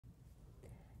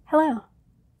Hello,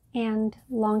 and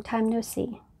long time no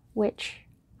see, which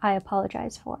I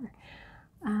apologize for.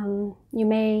 You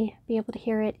may be able to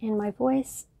hear it in my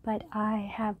voice, but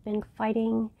I have been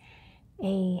fighting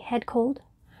a head cold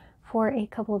for a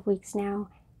couple of weeks now,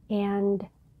 and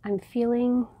I'm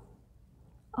feeling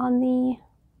on the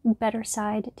better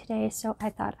side today, so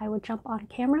I thought I would jump on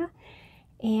camera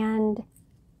and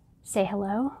say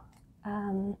hello.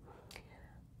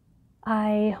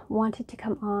 I wanted to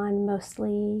come on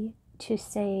mostly to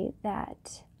say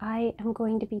that I am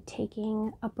going to be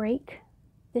taking a break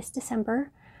this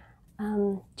December,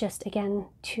 just again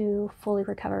to fully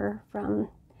recover from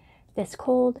this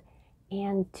cold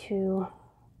and to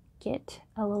get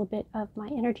a little bit of my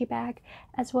energy back,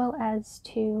 as well as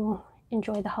to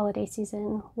enjoy the holiday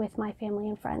season with my family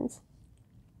and friends.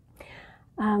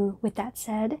 With that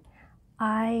said,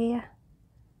 I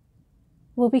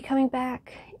will be coming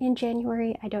back in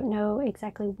January. I don't know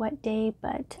exactly what day,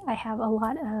 but I have a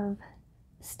lot of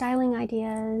styling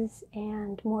ideas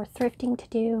and more thrifting to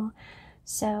do.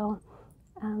 So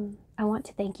I want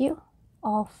to thank you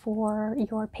all for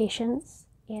your patience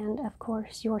and, of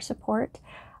course, your support.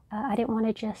 I didn't want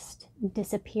to just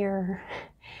disappear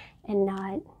and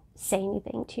not say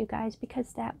anything to you guys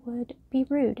because that would be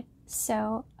rude.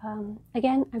 So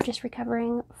again, I'm just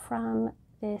recovering from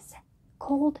this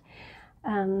cold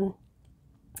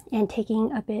and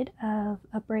taking a bit of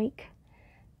a break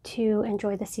to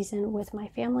enjoy the season with my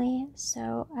family.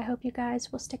 So I hope you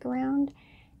guys will stick around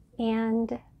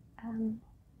and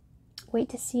wait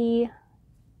to see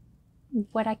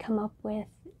what I come up with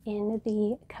in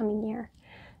the coming year.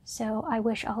 So I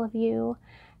wish all of you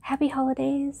happy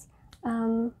holidays,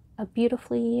 a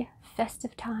beautifully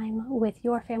festive time with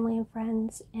your family and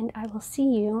friends, and I will see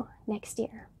you next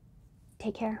year.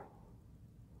 Take care.